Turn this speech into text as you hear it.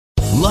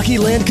Lucky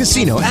Land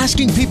Casino,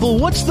 asking people,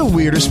 what's the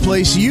weirdest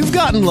place you've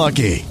gotten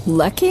lucky?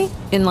 Lucky?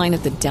 In line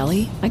at the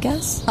deli, I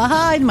guess?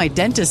 Aha, in my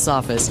dentist's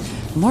office.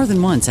 More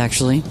than once,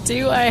 actually.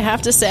 Do I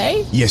have to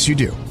say? Yes, you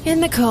do. In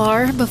the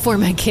car before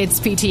my kids'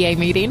 PTA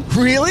meeting.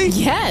 Really?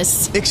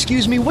 Yes.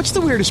 Excuse me, what's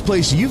the weirdest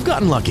place you've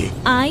gotten lucky?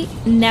 I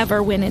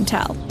never win and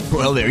tell.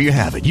 Well, there you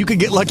have it. You can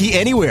get lucky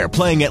anywhere,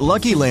 playing at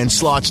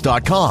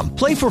LuckyLandSlots.com.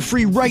 Play for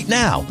free right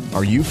now.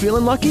 Are you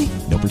feeling lucky?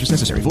 No purchase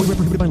necessary. Void where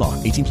prohibited by law.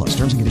 18 plus.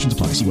 Terms and conditions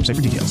apply. See website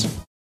for details.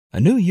 A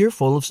new year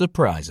full of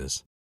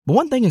surprises. But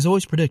one thing is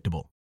always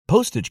predictable.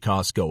 Postage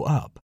costs go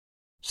up.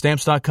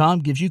 Stamps.com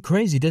gives you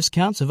crazy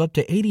discounts of up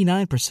to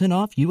 89%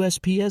 off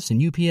USPS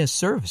and UPS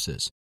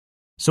services.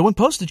 So when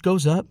postage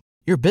goes up,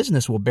 your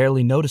business will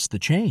barely notice the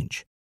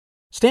change.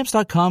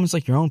 Stamps.com is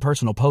like your own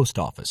personal post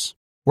office,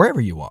 wherever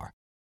you are.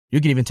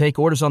 You can even take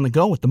orders on the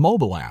go with the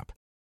mobile app.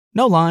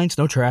 No lines,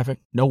 no traffic,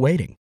 no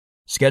waiting.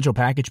 Schedule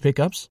package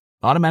pickups,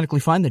 automatically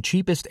find the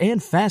cheapest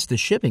and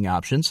fastest shipping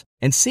options,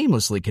 and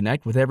seamlessly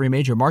connect with every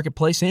major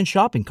marketplace and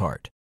shopping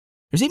cart.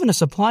 There's even a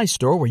supply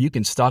store where you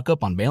can stock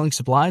up on mailing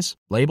supplies,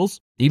 labels,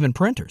 even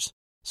printers.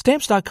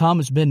 Stamps.com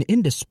has been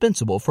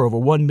indispensable for over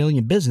 1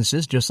 million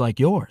businesses just like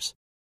yours.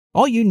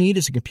 All you need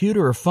is a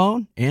computer or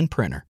phone and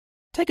printer.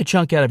 Take a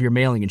chunk out of your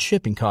mailing and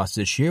shipping costs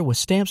this year with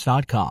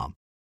Stamps.com.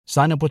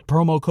 Sign up with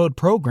promo code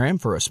PROGRAM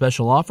for a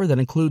special offer that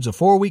includes a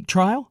 4-week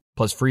trial,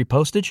 plus free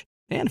postage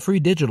and free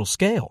digital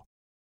scale.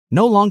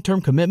 No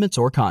long-term commitments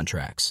or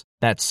contracts.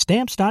 That's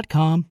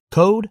Stamps.com,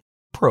 code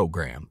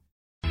PROGRAM.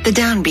 The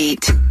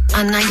Downbeat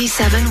on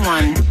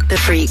 97.1 The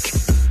Freak.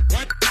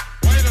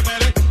 Wait a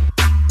minute.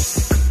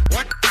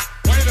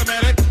 Wait a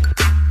minute.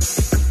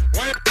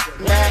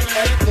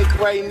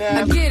 Right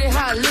now. I get it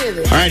how I live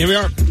it. All right, here we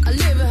are. I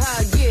live it how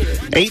I get it.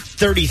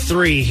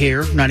 8:33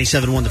 here,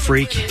 97.1 The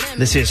Freak.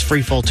 This is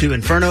Freefall 2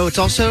 Inferno. It's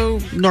also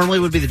normally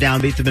would be the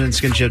Downbeat, the Ben and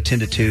Skin Show 10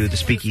 to 2. The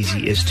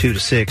Speakeasy is 2 to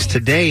 6.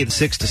 Today, the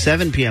 6 to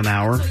 7 p.m.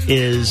 hour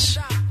is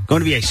going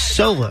to be a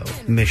solo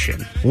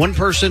mission. One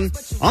person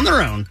on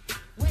their own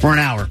for an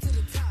hour.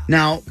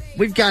 Now,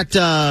 we've got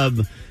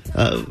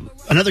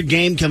another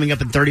game coming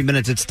up in 30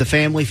 minutes. It's the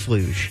Family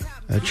Fluge,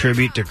 a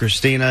tribute to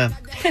Christina.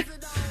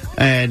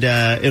 And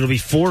it'll be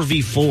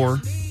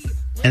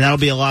 4v4, and that'll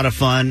be a lot of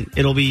fun.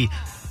 It'll be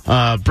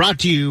brought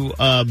to you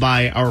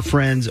by our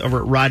friends over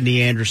at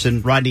Rodney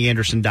Anderson,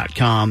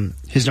 rodneyanderson.com.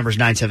 His number is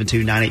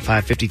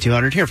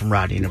 972-985-5200. Hear from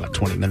Rodney in about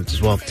 20 minutes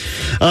as well.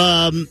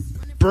 But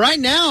right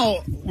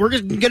now, we're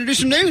going to do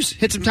some news,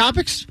 hit some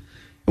topics.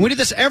 And we do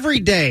this every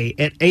day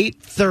at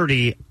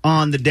 8:30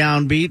 on the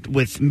Downbeat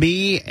with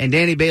me and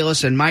Danny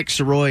Bayless and Mike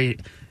Soroy.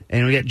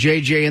 And we got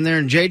JJ in there.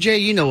 And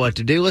JJ, you know what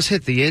to do. Let's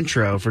hit the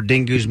intro for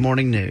Dingu's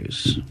Morning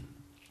News.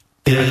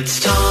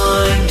 It's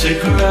time to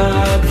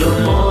grab the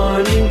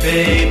morning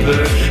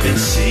paper and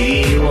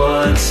see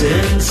what's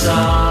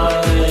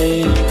inside.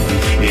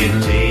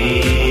 In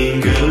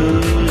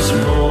Dingu's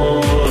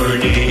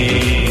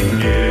Morning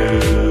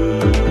News.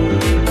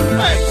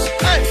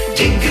 Hey.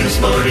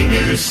 Dingu's Morning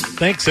News.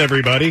 Thanks,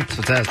 everybody.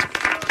 Fantastic.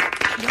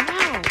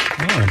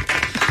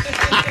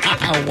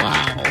 Wow.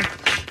 Wow.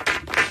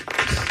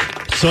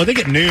 So I think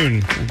at noon,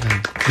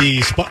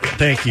 the spot.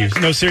 Thank you.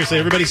 No, seriously,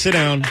 everybody sit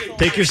down.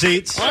 Take your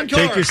seats.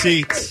 Take your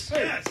seats.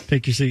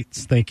 Take your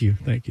seats. Thank you.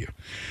 Thank you.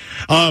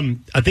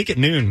 I think at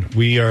noon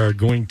we are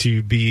going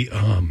to be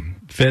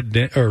fed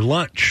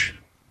lunch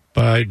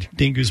by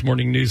Dingu's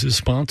Morning News'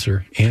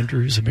 sponsor,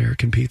 Andrew's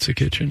American Pizza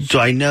Kitchen. So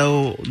I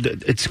know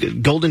it's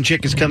Golden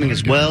Chick is coming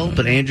as well,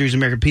 but Andrew's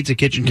American Pizza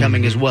Kitchen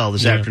coming as well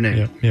this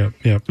afternoon. Yeah.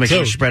 Make sure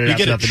you spread it out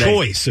throughout the day. You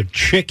get a choice of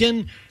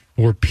chicken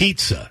or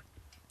pizza.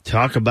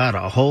 Talk about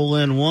a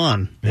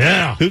hole-in-one.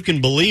 Yeah. Who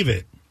can believe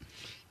it?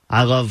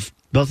 I love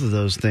both of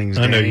those things,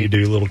 Danny. I know you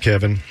do, little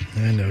Kevin.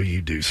 I know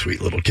you do, sweet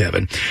little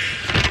Kevin.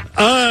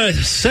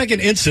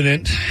 Second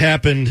incident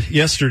happened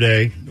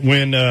yesterday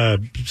when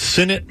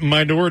Senate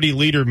Minority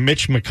Leader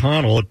Mitch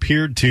McConnell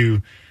appeared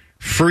to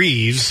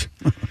freeze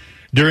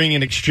during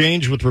an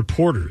exchange with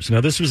reporters.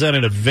 Now, this was at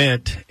an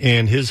event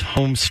in his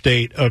home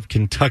state of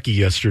Kentucky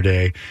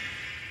yesterday.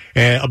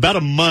 About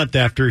a month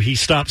after he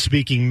stopped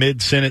speaking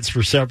mid-sentence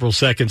for several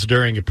seconds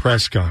during a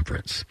press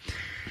conference.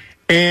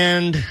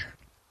 And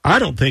I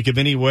don't think of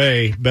any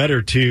way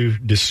better to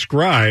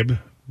describe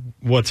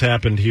what's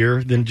happened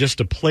here than just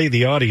to play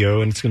the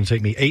audio, and it's going to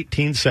take me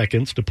 18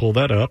 seconds to pull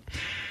that up.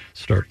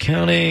 Start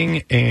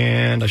counting,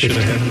 and I should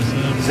have had this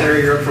up.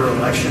 Senator, you're up for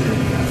election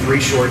in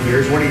 3 short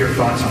years. What are your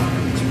thoughts on it?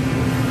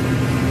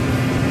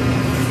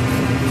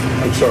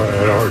 I'm sorry, I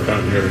had a hard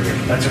time hearing you.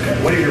 That's okay.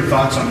 What are your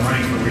thoughts on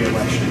running for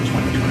re-election in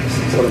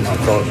 2026? What are my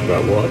thoughts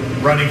about what?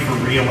 Running for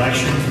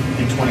re-election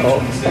in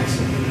 2026.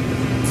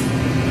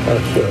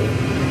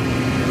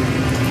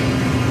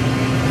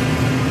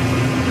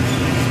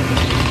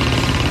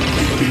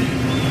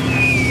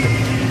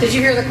 Did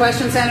you hear the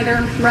question,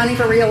 Senator? Running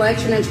for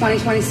re-election in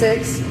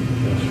 2026? Yes.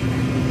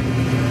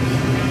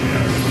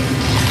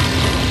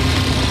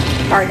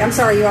 All right, I'm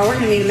sorry, you all. We're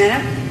going to need a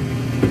minute.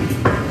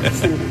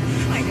 Senator.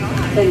 Oh, my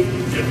God. Thank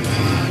you.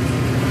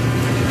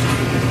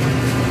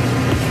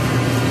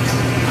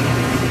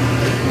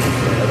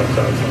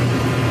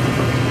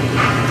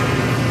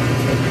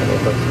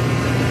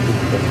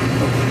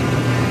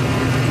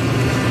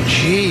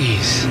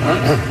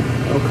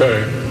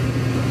 Okay.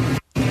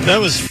 That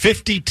was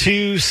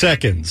 52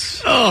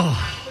 seconds.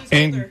 Oh.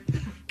 And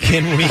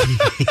can we...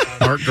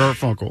 Art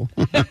Garfunkel.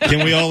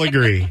 Can we all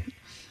agree?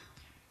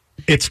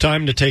 It's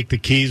time to take the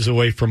keys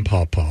away from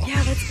Pawpaw.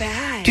 Yeah, that's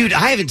bad. Dude,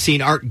 I haven't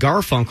seen Art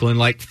Garfunkel in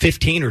like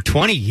 15 or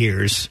 20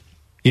 years.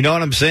 You know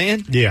what I'm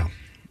saying? Yeah.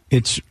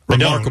 It's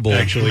remarkable.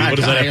 Actually, what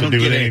does that have to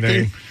do with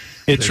anything?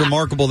 It's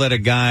remarkable that a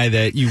guy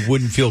that you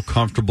wouldn't feel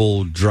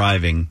comfortable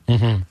driving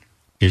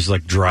is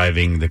like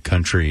driving the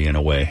country in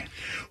a way.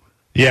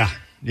 Yeah.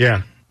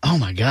 Oh,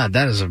 my God.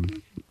 That is a...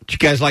 Did you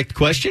guys like the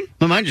question?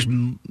 My mind just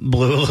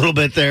blew a little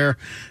bit there.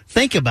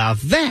 Think about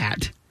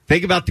that.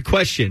 Think about the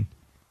question.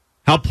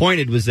 How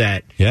pointed was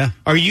that? Yeah.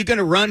 Are you going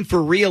to run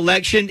for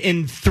re-election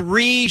in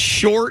 3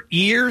 short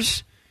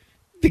years?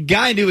 The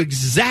guy knew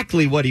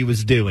exactly what he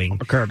was doing.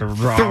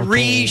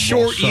 3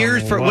 short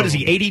years for, what is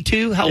he,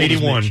 82? How old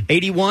 81. is Mitch?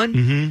 81?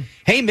 Mm-hmm.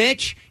 Hey,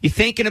 Mitch, you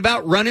thinking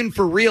about running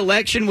for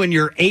re-election when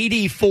you're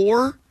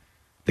 84?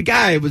 The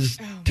guy was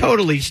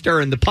totally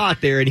stirring the pot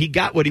there, and he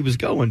got what he was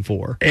going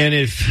for. And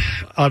if,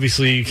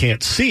 obviously, you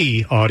can't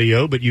see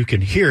audio, but you can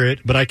hear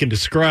it, but I can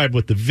describe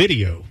what the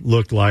video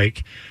looked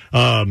like.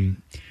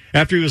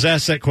 After he was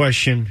asked that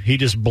question, he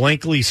just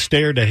blankly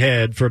stared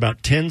ahead for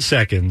about 10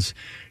 seconds.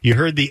 You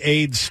heard the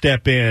aide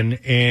step in,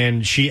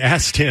 and she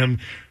asked him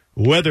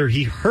whether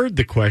he heard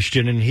the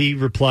question, and he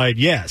replied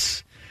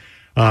yes.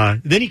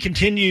 Then he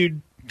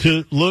continued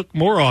to look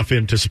more off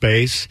into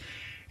space,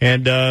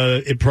 and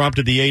it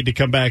prompted the aide to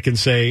come back and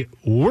say,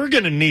 "We're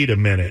going to need a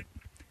minute."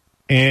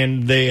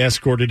 And they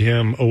escorted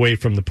him away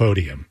from the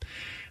podium.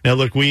 Now,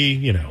 look,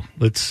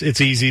 it's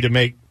easy to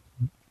make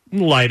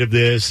light of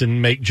this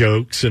and make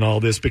jokes and all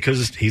this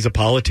because he's a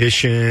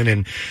politician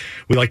and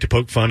we like to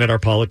poke fun at our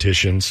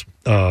politicians.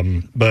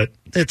 But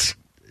it's,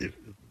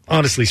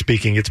 honestly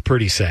speaking, it's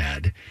pretty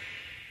sad.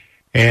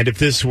 And if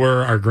this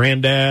were our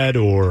granddad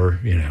or,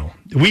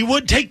 we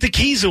would take the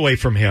keys away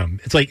from him.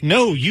 It's like,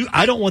 no,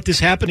 I don't want this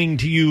happening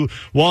to you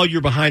while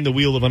you're behind the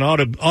wheel of an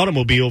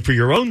automobile for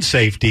your own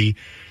safety.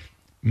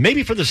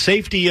 Maybe for the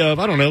safety of,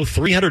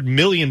 300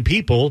 million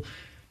people.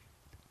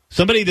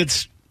 Somebody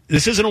this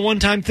isn't a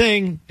one-time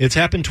thing. It's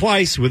happened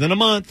twice within a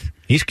month.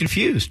 He's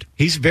confused.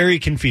 He's very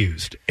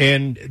confused.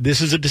 And this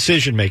is a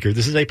decision maker.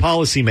 This is a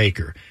policy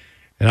maker.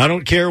 And I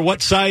don't care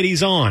what side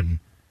he's on,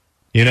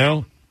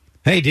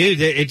 Hey, dude,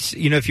 it's,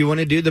 if you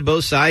want to do the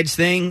both sides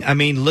thing,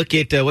 look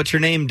at, what's her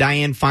name,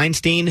 Dianne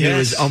Feinstein, who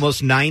is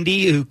almost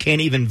 90, who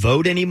can't even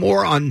vote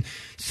anymore on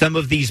some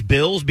of these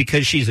bills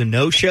because she's a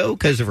no-show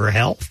because of her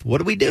health.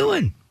 What are we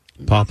doing?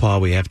 Pawpaw,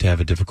 we have to have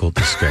a difficult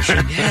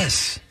discussion.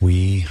 Yes.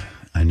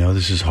 I know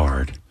this is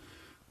hard,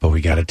 but we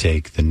got to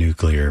take the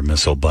nuclear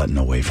missile button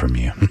away from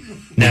you.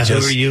 Now,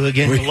 who are you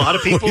again? A lot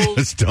of people we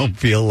just don't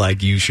feel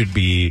like you should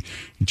be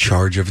in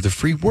charge of the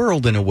free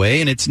world in a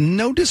way, and it's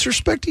no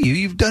disrespect to you.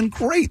 You've done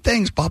great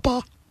things,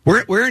 Papa.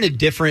 We're in a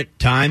different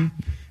time,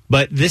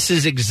 but this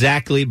is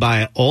exactly,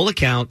 by all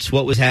accounts,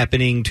 what was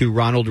happening to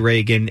Ronald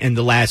Reagan in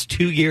the last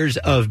 2 years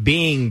of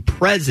being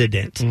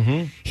president.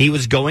 Mm-hmm. He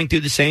was going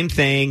through the same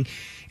thing.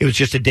 It was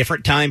just a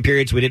different time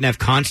period, so we didn't have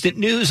constant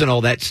news and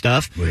all that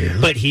stuff. Really?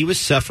 But he was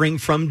suffering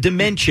from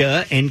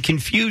dementia and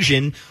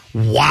confusion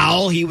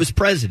while he was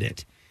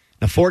president.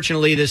 Now,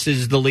 fortunately, this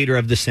is the leader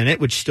of the Senate,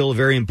 which is still a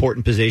very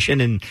important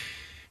position, and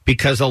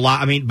because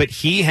but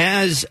he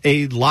has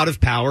a lot of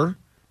power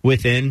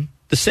within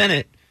the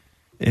Senate,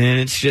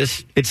 and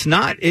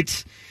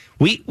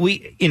we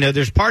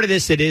there's part of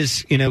this that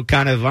is,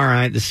 kind of, all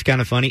right, this is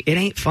kind of funny. It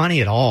ain't funny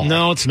at all.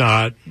 No, it's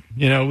not.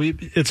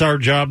 It's our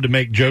job to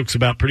make jokes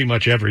about pretty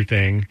much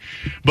everything.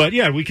 But,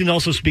 yeah, we can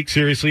also speak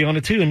seriously on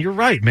it, too. And you're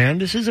right, man.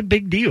 This is a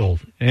big deal.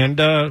 And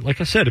like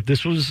I said, if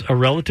this was a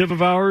relative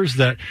of ours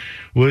that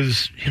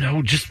was,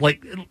 just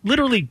like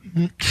literally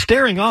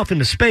staring off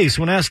into space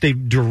when asked a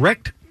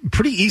direct,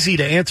 pretty easy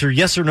to answer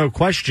yes or no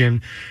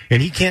question,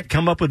 and he can't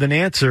come up with an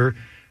answer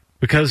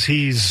because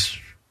he's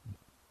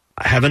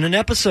having an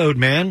episode,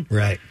 man.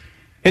 Right.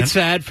 It's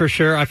sad for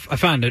sure. I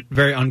found it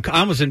very I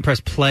almost didn't press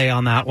play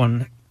on that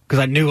one because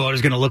I knew what it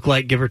was going to look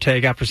like, give or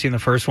take, after seeing the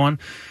first one.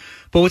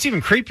 But what's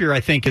even creepier, I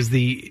think, is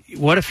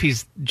what if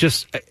he's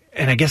just,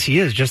 and I guess he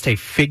is, just a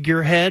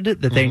figurehead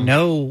that they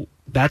know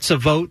that's a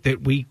vote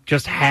that we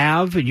just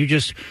have, and you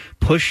just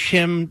push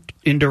him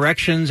in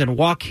directions and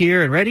walk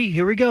here and ready,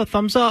 here we go,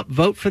 thumbs up,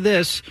 vote for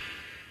this.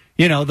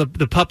 The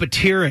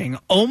puppeteering,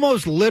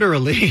 almost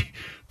literally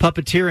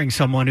puppeteering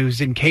someone who's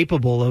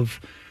incapable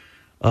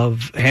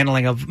of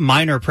handling a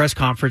minor press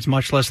conference,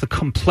 much less the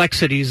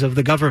complexities of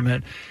the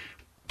government.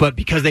 But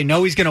because they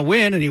know he's going to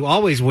win, and he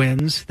always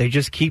wins, they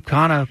just keep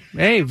kind of,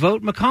 hey,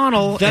 vote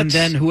McConnell, and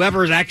then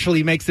whoever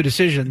actually makes the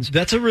decisions.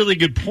 That's a really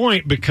good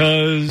point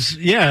because,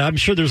 yeah, I'm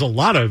sure there's a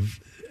lot of,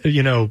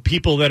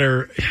 people that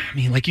are,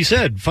 like you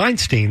said,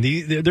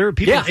 Feinstein. There are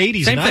people in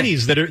the 80s,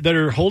 90s that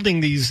are holding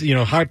these,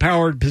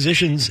 high-powered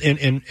positions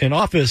in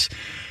office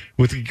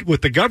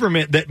with the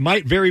government that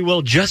might very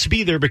well just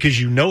be there because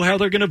you know how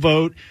they're going to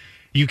vote.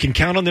 You can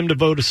count on them to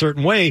vote a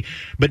certain way.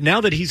 But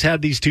now that he's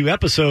had these 2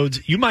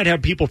 episodes, you might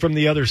have people from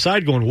the other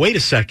side going, wait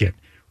a second.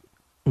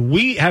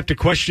 we have to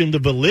question the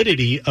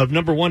validity of,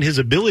 number one, his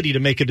ability to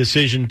make a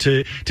decision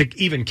to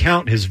even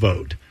count his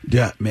vote.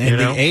 Yeah, man,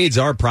 the aides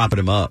are propping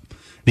him up.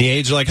 The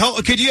aides are like,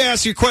 oh, could you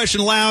ask your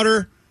question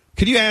louder?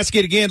 Could you ask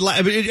it again?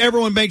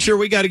 Everyone make sure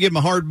we got to give him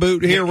a hard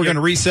boot here. We're going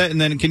to reset, and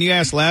then can you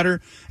ask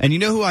louder? And you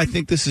know who I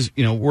think this is?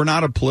 We're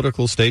not a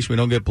political station. We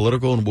don't get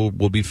political, and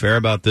we'll be fair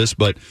about this.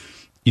 But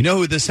you know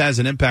who this has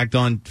an impact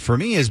on for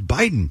me is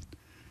Biden.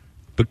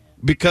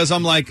 Because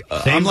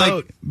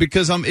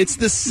it's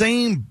the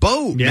same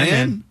boat,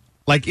 man.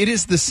 Like, it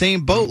is the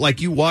same boat.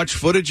 Like, you watch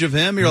footage of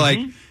him, you're like,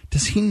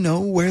 does he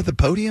know where the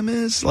podium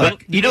is? Like, well,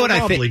 you know what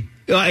I think?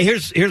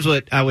 Here's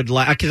what I would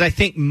like, because I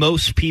think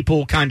most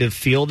people kind of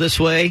feel this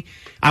way.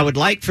 I would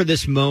like for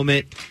this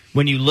moment,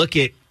 when you look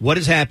at what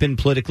has happened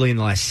politically in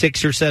the last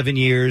 6 or 7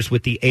 years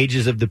with the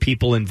ages of the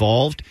people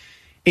involved,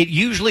 it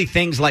usually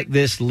things like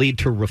this lead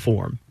to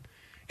reform.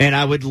 And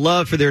I would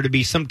love for there to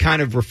be some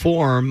kind of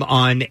reform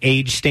on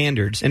age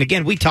standards. And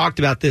again, we talked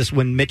about this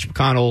when Mitch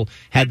McConnell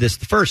had this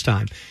the first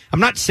time. I'm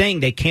not saying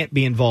they can't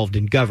be involved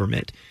in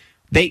government.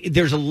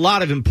 There's a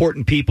lot of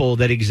important people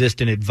that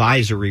exist in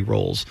advisory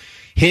roles.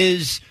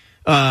 His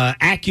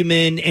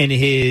acumen and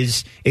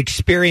his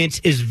experience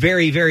is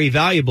very, very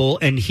valuable,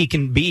 and he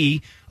can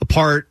be a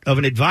part of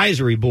an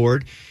advisory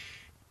board.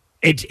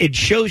 It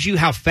shows you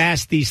how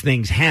fast these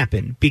things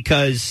happen,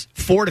 because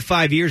 4 to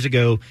 5 years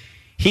ago,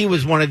 he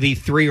was one of the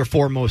 3 or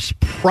 4 most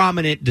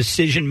prominent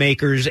decision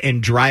makers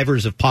and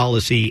drivers of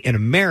policy in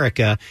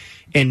America.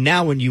 And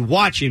now when you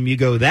watch him, you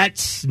go,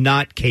 that's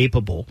not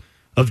capable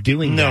of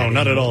doing that. No,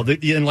 not at all.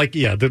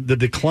 The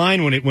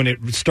decline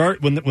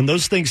when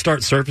those things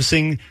start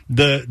surfacing,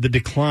 the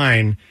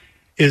decline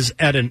is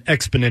at an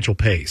exponential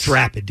pace. It's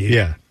rapid,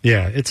 dude.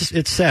 Yeah.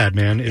 It's sad,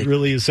 man. It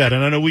really is sad.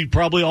 And I know we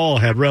probably all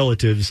have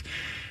relatives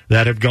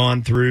that have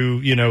gone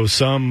through,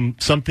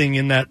 something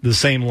in the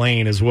same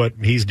lane as what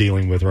he's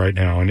dealing with right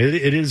now, and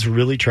it is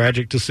really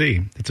tragic to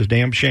see. It's a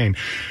damn shame.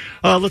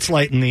 Let's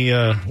lighten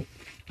the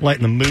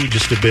mood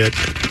just a bit.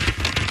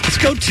 Let's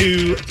go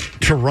to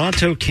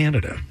Toronto,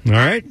 Canada. All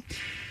right,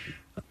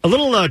 a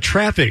little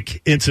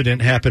traffic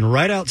incident happened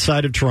right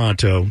outside of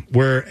Toronto,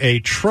 where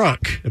a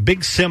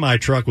big semi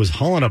truck, was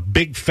hauling a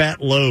big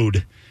fat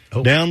load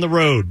down the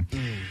road.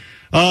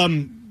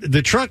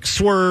 The truck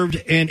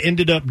swerved and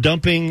ended up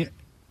dumping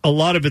a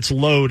lot of its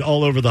load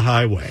all over the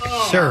highway.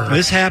 Sure.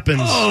 This happens.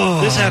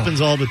 This happens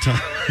all the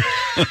time.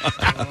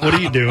 What are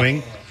you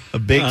doing? A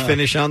big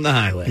finish on the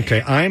highway.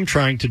 Okay, I am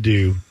trying to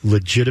do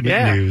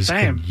legitimate news,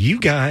 same. and you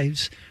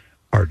guys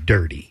are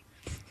dirty,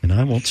 and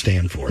I won't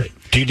stand for it.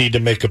 Do you need to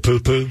make a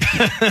poo-poo?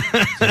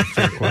 That's a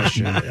fair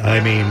question. I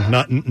mean,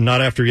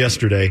 not after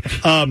yesterday.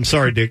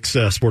 Sorry, Dick's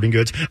Sporting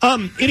Goods.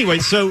 Anyway,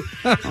 so...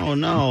 Oh,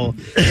 no.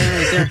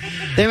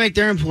 They make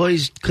their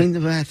employees clean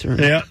the bathroom.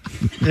 Yeah.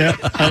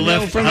 I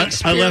left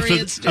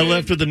experience,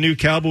 with the new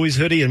Cowboys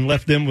hoodie and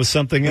left them with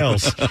something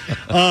else.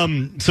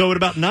 So at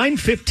about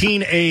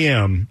 9:15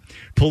 a.m.,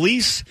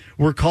 police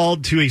were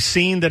called to a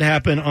scene that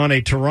happened on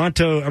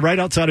right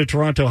outside of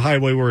Toronto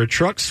highway, where a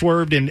truck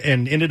swerved and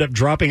ended up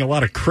dropping a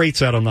lot of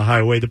crates out on the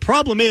highway. The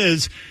problem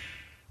is,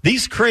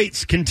 these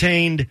crates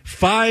contained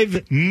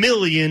 5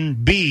 million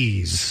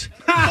bees.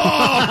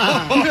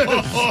 That's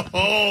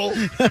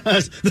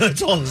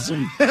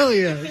awesome. Hell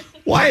yeah.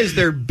 Why is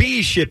there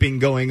bee shipping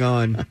going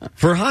on?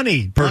 For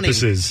honey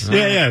purposes.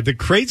 Yeah. The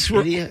crates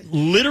were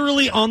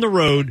literally on the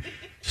road.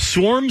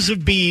 Swarms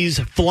of bees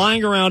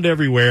flying around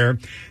everywhere.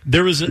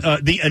 There was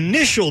the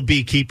initial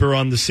beekeeper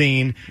on the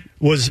scene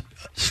was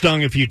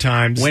stung a few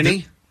times.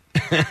 Winnie?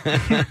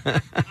 Oh,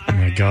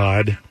 my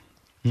God.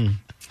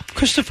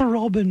 Christopher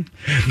Robin.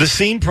 The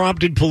scene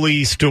prompted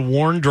police to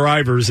warn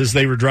drivers as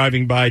they were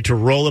driving by to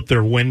roll up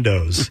their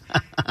windows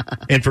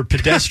and for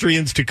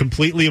pedestrians to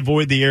completely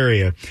avoid the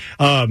area.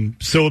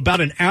 So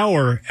about an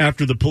hour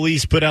after the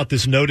police put out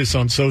this notice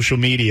on social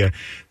media,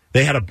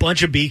 they had a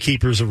bunch of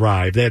beekeepers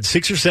arrive. They had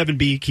 6 or 7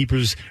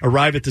 beekeepers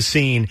arrive at the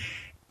scene.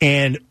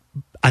 And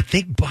I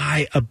think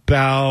by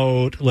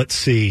about, let's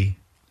see,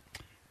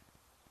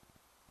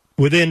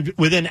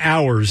 within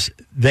hours,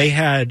 they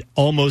had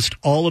almost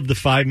all of the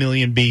 5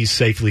 million bees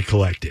safely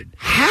collected.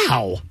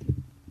 How?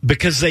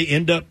 Because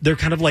they're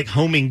kind of like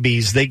homing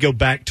bees. They go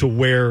back to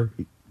where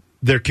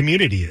their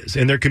community is,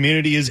 and their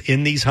community is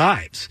in these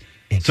hives.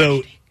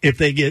 So if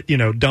they get,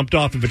 dumped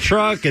off of a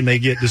truck and they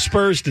get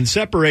dispersed and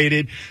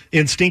separated,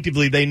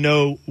 instinctively they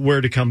know where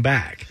to come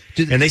back.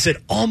 And they said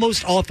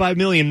almost all 5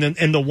 million,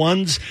 and the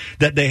ones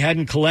that they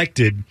hadn't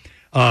collected,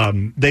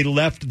 they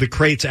left the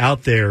crates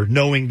out there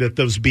knowing that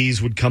those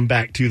bees would come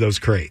back to those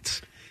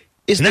crates.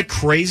 Isn't that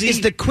crazy? Is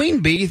the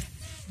queen bee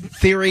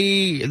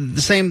theory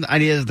the same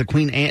idea as the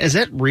queen ant? Is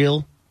that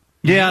real?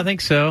 Yeah, I think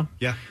so.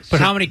 Yeah.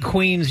 But how many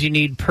queens you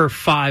need per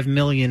 5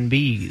 million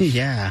bees?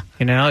 Yeah.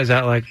 Is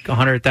that like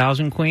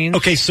 100,000 queens?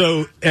 Okay,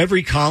 so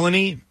every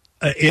colony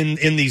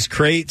in these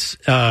crates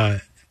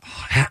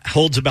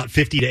holds about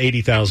 50 to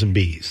 80,000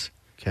 bees.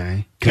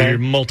 Okay. So you're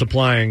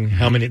multiplying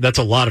how many? That's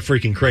a lot of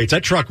freaking crates.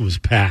 That truck was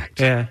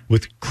packed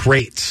with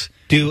crates.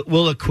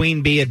 Will a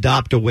queen bee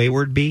adopt a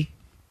wayward bee?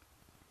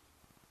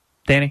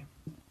 Danny?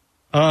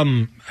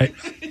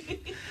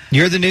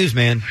 You're the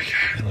newsman.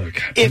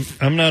 Look,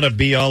 I'm not a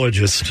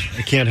biologist.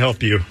 I can't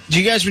help you. Do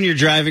you guys, when you're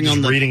driving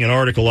Just reading an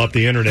article off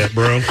the internet,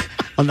 bro,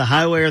 on the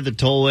highway or the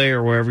tollway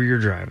or wherever you're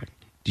driving,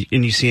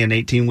 and you see an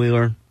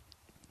 18-wheeler,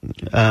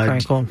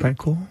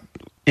 Frankel.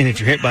 And if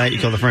you're hit by it, you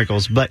call the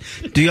Frankels. But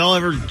do y'all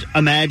ever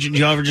imagine? Do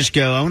y'all ever just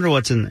go, I wonder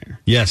what's in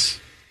there? Yes,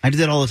 I do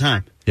that all the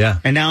time. Yeah,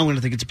 and now I'm going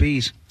to think it's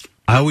bees.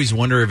 I always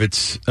wonder if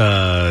it's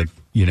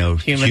human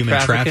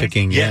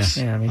trafficking. Yes.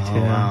 Yeah, me too.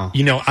 Oh, wow.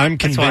 I'm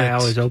convinced. That's why I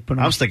always open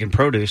them. I was thinking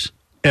produce.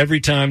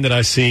 Every time that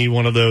I see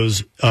one of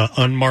those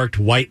unmarked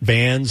white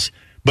vans,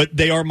 but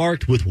they are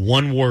marked with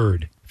one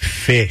word: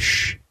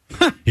 fish.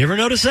 You ever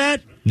notice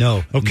that?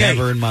 No, okay.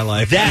 Never in my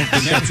life.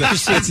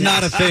 It's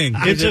not a thing.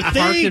 It's a parked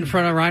thing in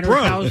front of Reiner's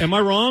Bro, house? am I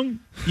wrong?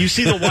 You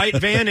see the white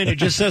van and it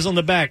just says on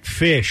the back,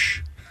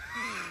 fish.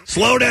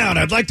 Slow down.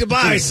 I'd like to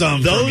buy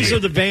some. Those are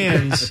the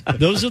vans.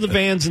 Those are the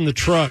vans and the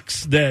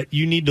trucks that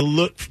you need to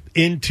look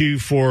into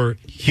for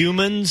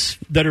humans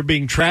that are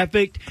being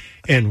trafficked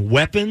and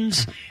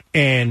weapons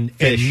and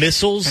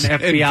missiles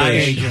and FBI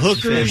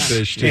agents.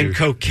 Hookers and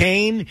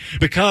cocaine.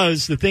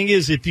 Because the thing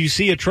is, if you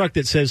see a truck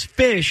that says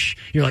fish,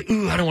 you're like,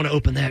 ooh, I don't want to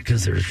open that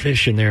because there's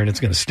fish in there and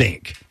it's going to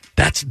stink.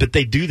 But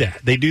they do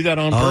that. They do that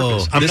on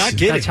purpose. I'm not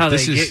kidding. That's how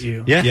they get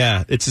you.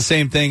 Yeah, it's the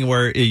same thing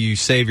where you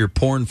save your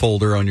porn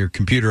folder on your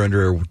computer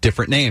under a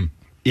different name.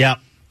 Yeah.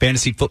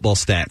 Fantasy football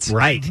stats.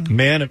 Right.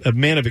 A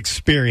man of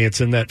experience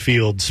in that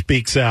field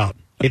speaks out.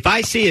 If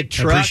I see a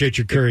truck, I appreciate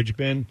your courage,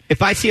 Ben.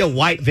 If I see a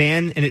white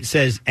van and it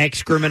says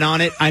excrement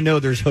on it, I know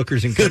there's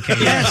hookers and cocaine.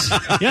 Yes,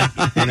 yeah,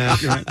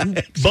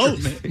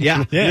 both.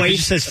 Yeah, If it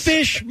just says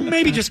fish,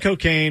 maybe just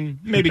cocaine,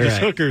 maybe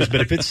just hookers.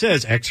 But if it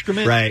says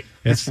excrement, right,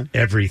 it's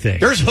everything.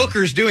 There's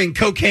hookers doing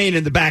cocaine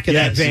in the back of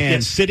that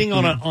van, sitting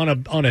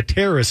on a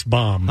terrorist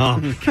bomb.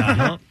 Oh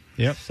God,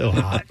 yep, so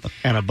hot,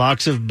 and a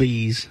box of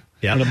bees.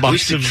 Yeah, and a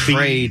box of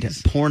trade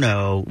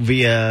porno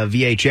via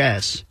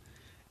VHS,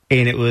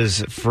 and it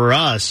was for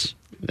us.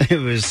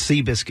 It was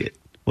Seabiscuit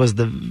was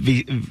the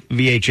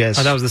VHS.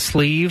 Oh, that was the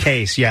sleeve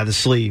case. Yeah, the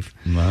sleeve.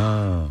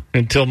 Wow.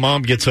 Until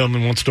Mom gets home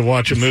and wants to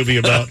watch a movie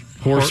about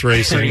horse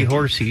racing. Pretty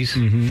horsies.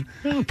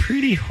 Mm-hmm. Oh,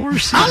 pretty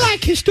horses. I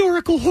like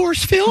historical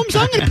horse films.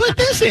 I'm going to put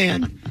this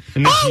in.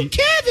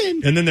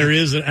 Kevin! And then there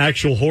is an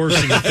actual horse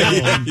in the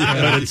film,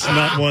 but it's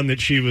not one that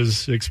she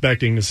was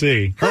expecting to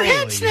see. Her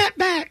head snapped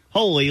back.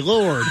 Holy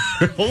Lord.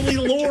 Holy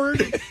Lord.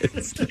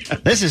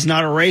 This is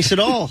not a race at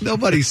all.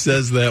 Nobody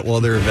says that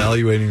while they're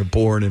evaluating a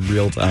porn in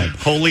real time.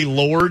 Holy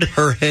Lord.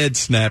 Her head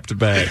snapped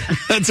back.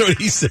 That's what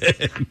he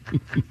said.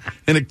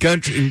 In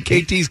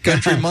KT's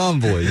country mom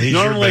voice. He's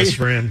normally, your best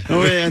friend.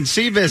 In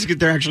Seabiscuit,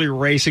 they're actually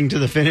racing to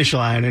the finish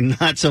line, and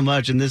not so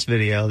much in this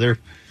video. They're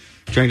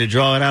trying to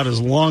draw it out as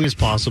long as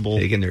possible.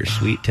 Taking their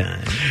sweet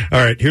time.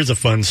 All right, here's a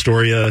fun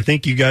story I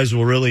think you guys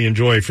will really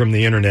enjoy from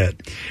the internet.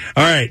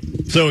 All right,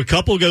 so a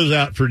couple goes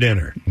out for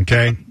dinner,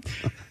 okay?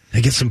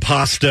 They get some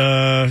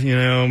pasta,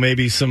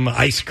 maybe some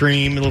ice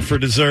cream, a little for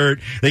dessert.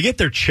 They get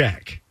their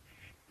check,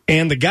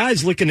 and the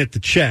guy's looking at the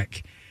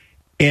check.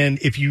 And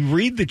if you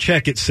read the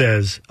check, it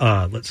says,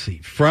 let's see,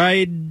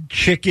 fried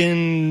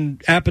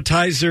chicken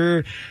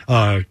appetizer,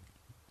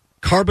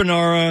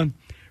 carbonara,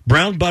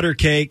 brown butter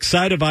cake,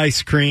 side of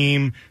ice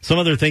cream, some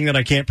other thing that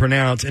I can't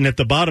pronounce. And at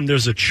the bottom,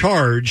 there's a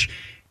charge.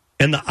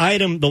 And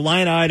the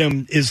line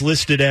item is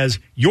listed as,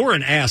 you're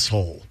an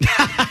asshole.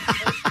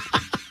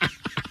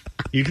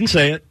 You can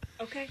say it.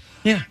 Okay.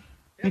 Yeah.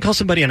 You can call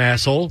somebody an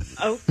asshole.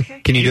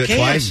 Okay. Can you do it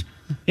twice?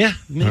 Yeah,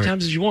 many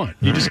times as you want.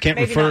 You just can't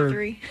Maybe refer. not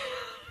 3.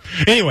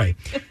 Anyway,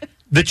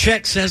 the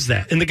check says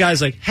that. And the guy's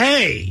like,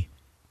 hey,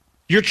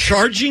 you're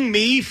charging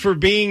me for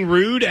being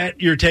rude at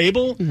your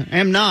table?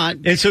 I'm not.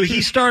 And so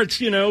he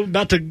starts,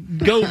 about to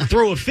go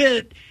throw a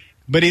fit,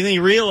 but then he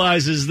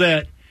realizes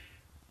that,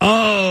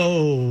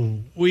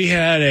 we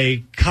had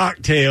a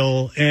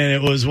cocktail, and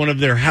it was one of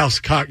their house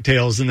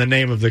cocktails, and the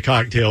name of the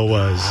cocktail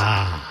was,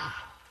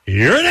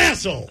 you're an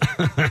asshole.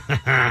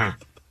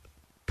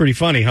 Pretty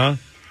funny, huh?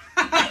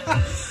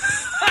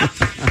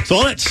 So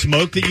all that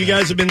smoke that you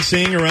guys have been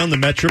seeing around the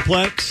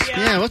Metroplex.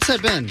 Yeah, what's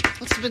that been?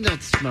 What's been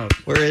that smoke?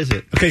 Where is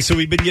it? Okay, so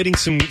we've been getting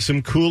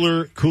some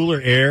cooler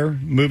air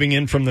moving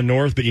in from the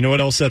north, but you know what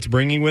else that's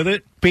bringing with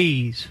it?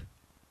 Bees.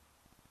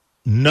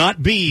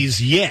 Not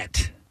bees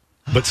yet,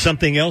 but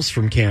something else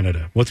from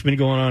Canada. What's been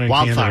going on in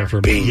Canada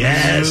for bees?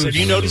 Yes. Have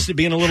you noticed it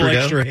being a little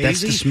extra hazy?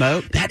 That's the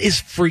smoke? That is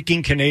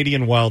freaking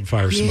Canadian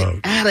wildfire smoke.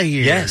 Out of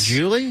here, yes.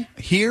 Julie.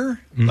 Here?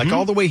 Like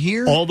all the way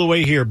here? All the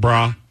way here,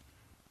 bruv.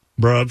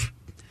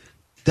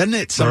 Doesn't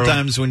it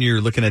sometimes when you're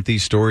looking at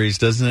these stories,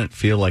 doesn't it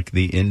feel like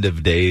the end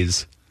of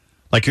days?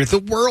 Like the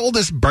world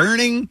is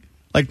burning?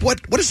 Like what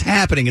is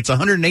happening? It's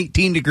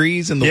 118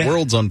 degrees and the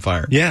world's on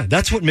fire. Yeah,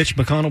 that's what Mitch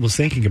McConnell was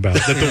thinking about,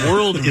 that the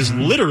world is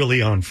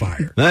literally on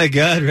fire. My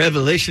God,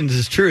 Revelations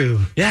is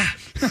true. Yeah.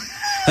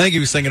 I think he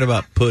was thinking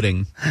about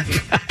pudding.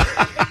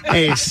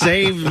 Hey,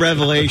 save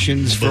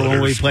Revelations for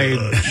when we play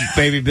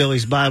Baby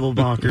Billy's Bible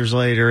Bonkers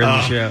later in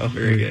the show.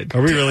 Very good.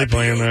 Are we really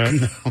playing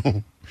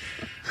that?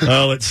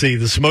 No. Let's see.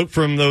 The smoke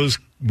from those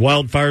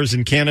wildfires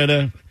in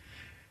Canada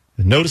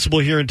Noticeable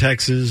here in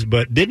Texas,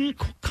 but didn't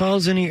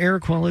cause any air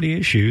quality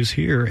issues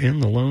here in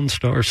the Lone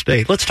Star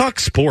State. Let's talk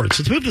sports.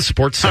 Let's move to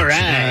sports section. All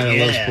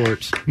right, I love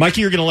sports.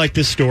 Mikey, you're going to like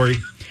this story.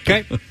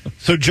 Okay.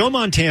 So Joe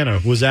Montana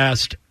was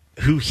asked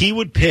who he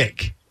would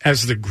pick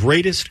as the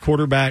greatest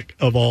quarterback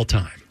of all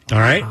time. All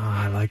right?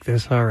 I like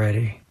this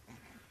already.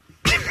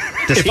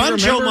 If I'm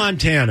Joe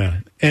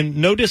Montana, and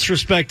no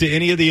disrespect to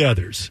any of the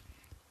others,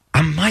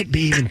 I might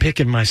be even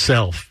picking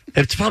myself.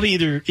 It's probably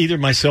either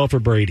myself or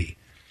Brady.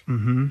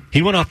 Mm-hmm.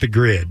 He went off the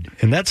grid,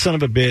 and that son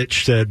of a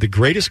bitch said the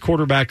greatest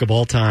quarterback of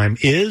all time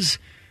is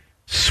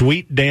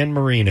Sweet Dan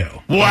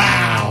Marino.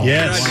 Wow.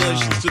 Yes.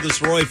 Congratulations to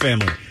this Roy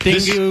family.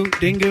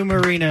 Dingu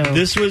Marino.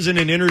 This was in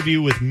an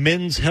interview with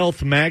Men's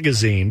Health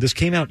magazine. This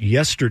came out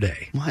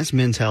yesterday. Why is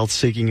Men's Health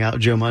seeking out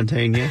Joe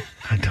Montana?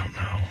 I don't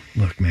know.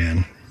 Look,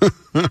 man.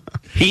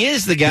 He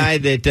is the guy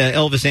that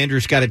Elvis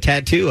Andrus got a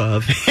tattoo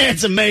of.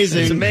 It's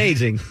amazing. It's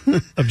amazing.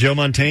 Of Joe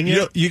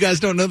Montana? You guys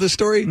don't know this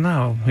story?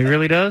 No, he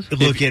really does?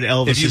 Look at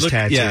Elvis's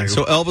tattoo. Yeah,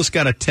 so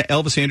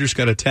Elvis Andrus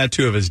got a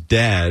tattoo of his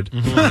dad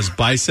on his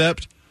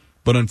bicep,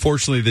 but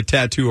unfortunately the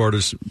tattoo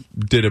artist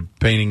did a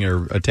painting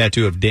or a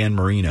tattoo of Dan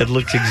Marino. It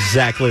looks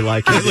exactly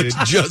like it. It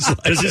looks just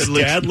like Does his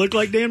dad look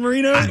like Dan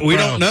Marino? We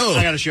don't know.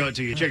 I got to show it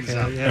to you. Check this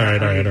out. All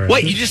right.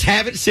 Wait, you just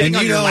have it sitting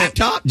on your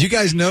laptop? Do you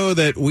guys know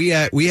that we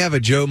have a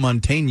Joe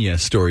Montana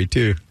story,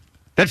 too?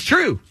 That's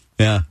true.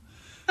 Yeah.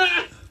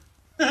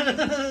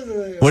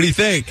 What do you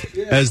think,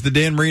 as the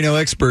Dan Marino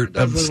expert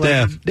of the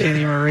staff? Like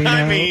Danny Marino.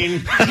 I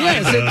mean,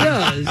 yes, it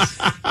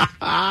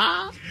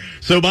does.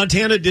 So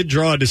Montana did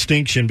draw a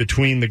distinction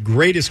between the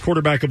greatest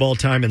quarterback of all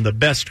time and the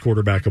best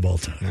quarterback of all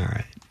time. All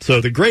right.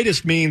 So the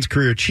greatest means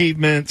career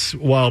achievements,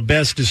 while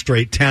best is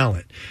straight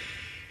talent.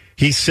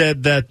 He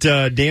said that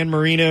Dan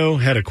Marino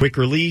had a quick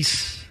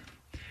release.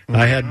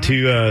 I had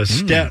to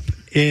step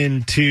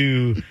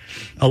into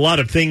a lot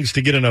of things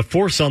to get enough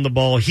force on the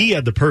ball. He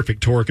had the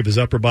perfect torque of his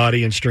upper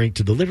body and strength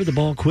to deliver the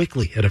ball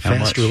quickly at a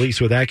fast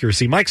release with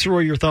accuracy. Mike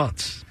Soroy, your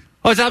thoughts?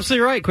 Oh, it's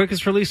absolutely right.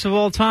 Quickest release of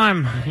all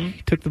time.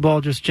 He took the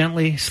ball just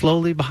gently,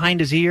 slowly behind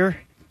his ear.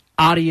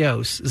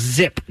 Adios.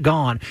 Zip.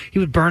 Gone. He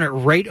would burn it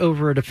right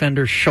over a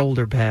defender's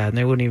shoulder pad, and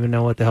they wouldn't even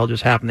know what the hell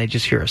just happened. They'd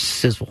just hear a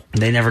sizzle.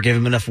 They never gave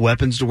him enough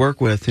weapons to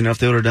work with. If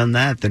they would have done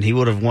that, then he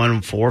would have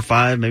won 4 or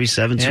 5, maybe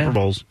 7 Super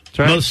Bowls. That's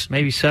right.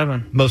 Maybe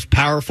 7. Most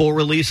powerful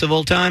release of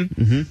all time?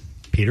 Mm-hmm.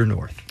 Peter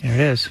North. There it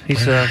is.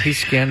 He's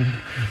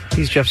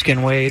Jeff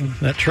Skin Wade.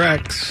 That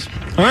tracks.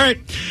 All right.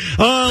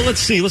 Let's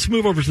see. Let's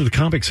move over to the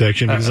comic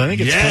section because I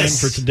think it's time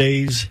for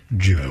today's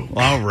Joe.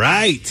 All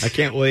right. I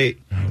can't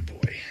wait. Oh, boy.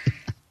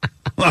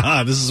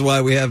 This is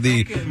why we have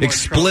the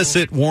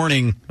explicit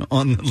warning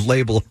on the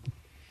label.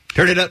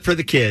 Turn it up for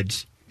the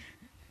kids.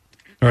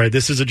 All right.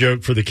 This is a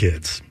joke for the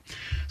kids.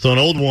 So an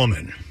old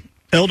woman,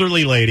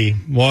 elderly lady,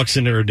 walks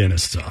into her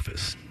dentist's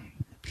office.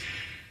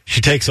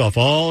 She takes off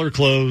all her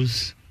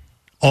clothes,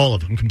 all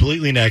of them,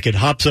 completely naked,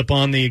 hops up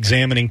on the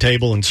examining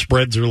table and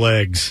spreads her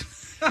legs.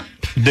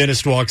 The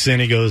dentist walks in.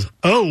 He goes,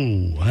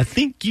 "Oh, I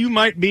think you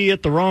might be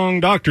at the wrong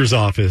doctor's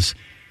office."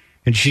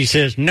 And she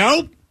says,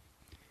 "Nope.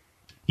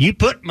 You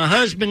put my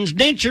husband's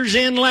dentures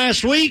in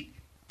last week.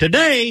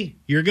 Today,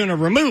 you're going to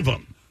remove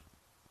them."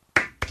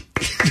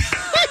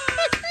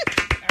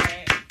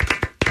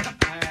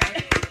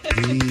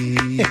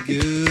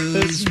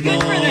 Good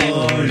morning,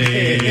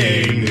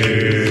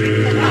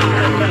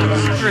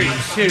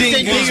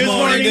 Dingu's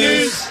Morning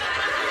News.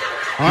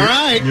 All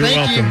right, You're thank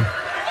welcome.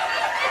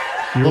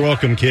 You're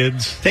welcome,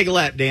 kids. Take a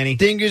lap, Danny.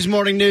 Dingu's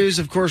Morning News,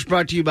 of course,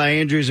 brought to you by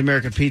Andrew's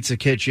American Pizza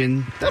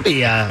Kitchen. They'll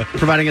be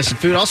providing us some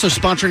food. Also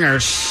sponsoring our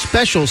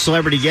special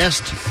celebrity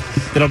guest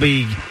that'll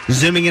be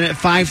zooming in at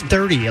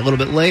 5:30 a little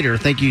bit later.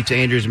 Thank you to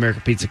Andrew's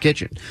American Pizza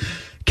Kitchen.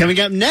 Coming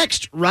up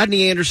next,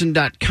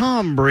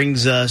 RodneyAnderson.com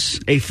brings us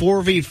a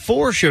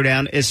 4v4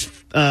 showdown as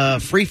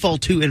Freefall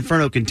 2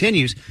 Inferno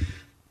continues.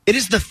 It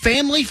is the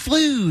Family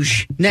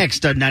Fluge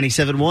next on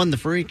 97.1 The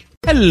Freak.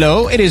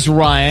 Hello, it is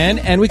Ryan,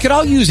 and we could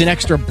all use an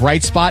extra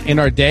bright spot in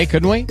our day,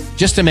 couldn't we?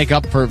 Just to make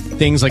up for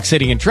things like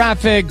sitting in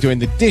traffic, doing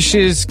the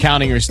dishes,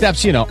 counting your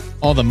steps,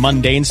 all the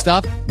mundane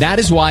stuff. That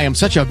is why I'm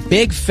such a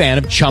big fan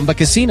of Chumba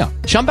Casino.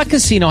 Chumba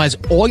Casino has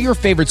all your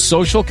favorite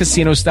social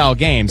casino-style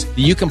games that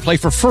you can play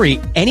for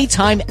free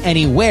anytime,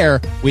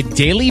 anywhere with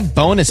daily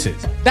bonuses.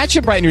 That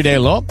should brighten your day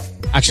a little.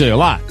 Actually, a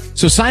lot.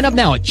 So sign up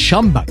now at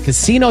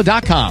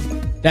ChumbaCasino.com.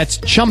 That's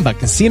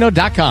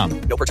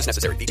ChumbaCasino.com. No purchase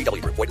necessary.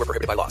 VGW Group. Void where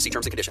prohibited by law. See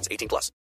terms and conditions. 18+.